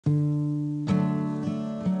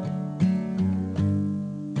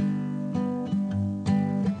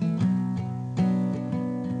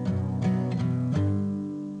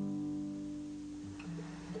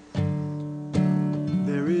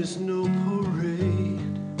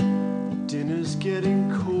is getting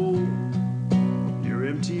cold, your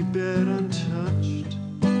empty bed untouched,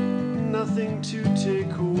 nothing to take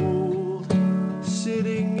hold,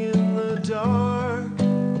 sitting in the dark,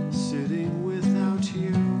 sitting without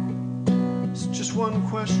you. It's just one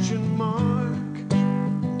question mark,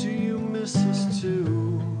 do you miss us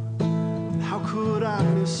too? And how could I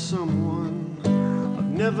miss someone I've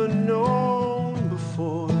never known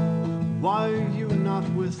before? Why are you not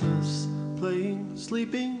with us, playing,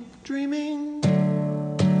 sleeping, dreaming?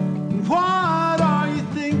 And what are you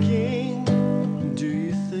thinking? Do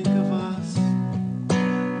you think of us?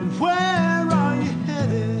 And where are you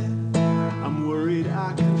headed? I'm worried,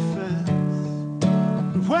 I confess.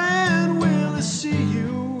 And when will I see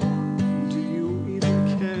you? Do you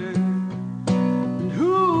even care? And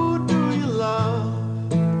who do you love?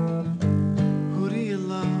 Who do you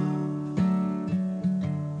love?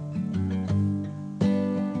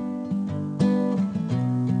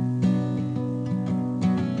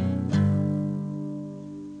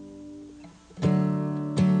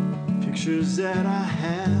 Pictures that I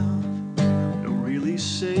have don't really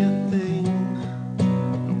say a thing,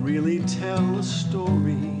 don't really tell a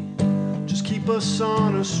story, just keep us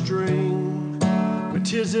on a string. My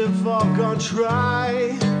tears have all gone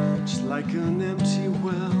dry, just like an empty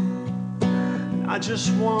well. And I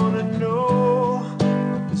just wanna know,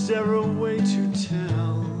 is there a way to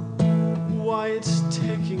tell why it's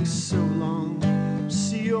taking so long to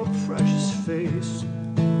see your precious face?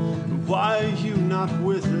 Why are you not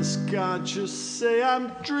with us? God, just say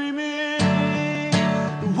I'm dreaming.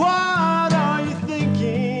 What are you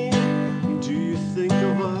thinking? Do you think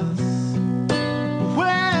of us?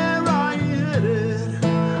 Where are you headed?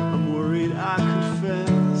 I'm worried, I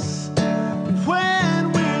confess.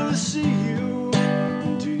 When will I see you?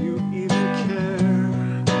 Do you even care?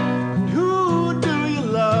 And who do you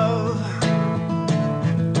love?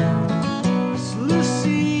 It's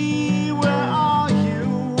Lucy, where are you?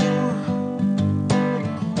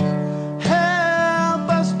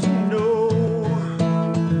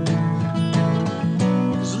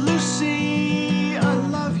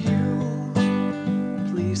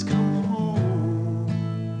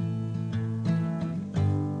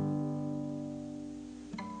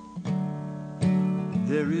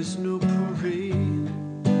 There is no parade,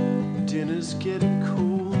 dinner's getting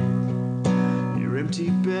cold, your empty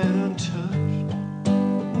bed untouched,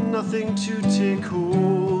 nothing to take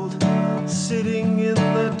hold, sitting in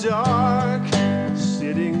the dark,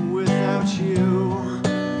 sitting without you.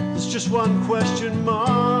 There's just one question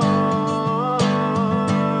mark.